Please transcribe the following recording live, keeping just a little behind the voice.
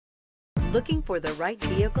Looking for the right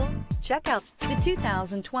vehicle? Check out the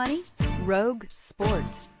 2020 Rogue Sport.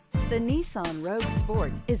 The Nissan Rogue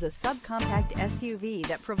Sport is a subcompact SUV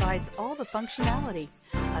that provides all the functionality.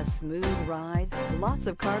 A smooth ride, lots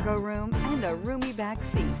of cargo room, and a roomy back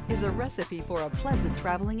seat is a recipe for a pleasant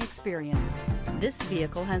traveling experience. This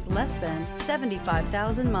vehicle has less than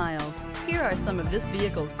 75,000 miles. Here are some of this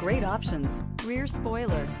vehicle's great options: rear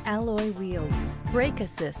spoiler, alloy wheels, brake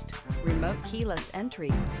assist, remote keyless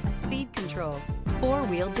entry, speed control,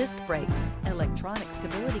 four-wheel disc brakes, electronic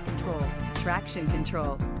stability control, traction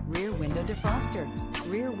control, rear window defroster,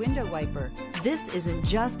 rear window wiper. This isn't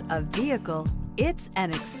just a vehicle, it's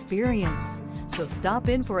an experience. So stop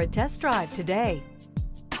in for a test drive today.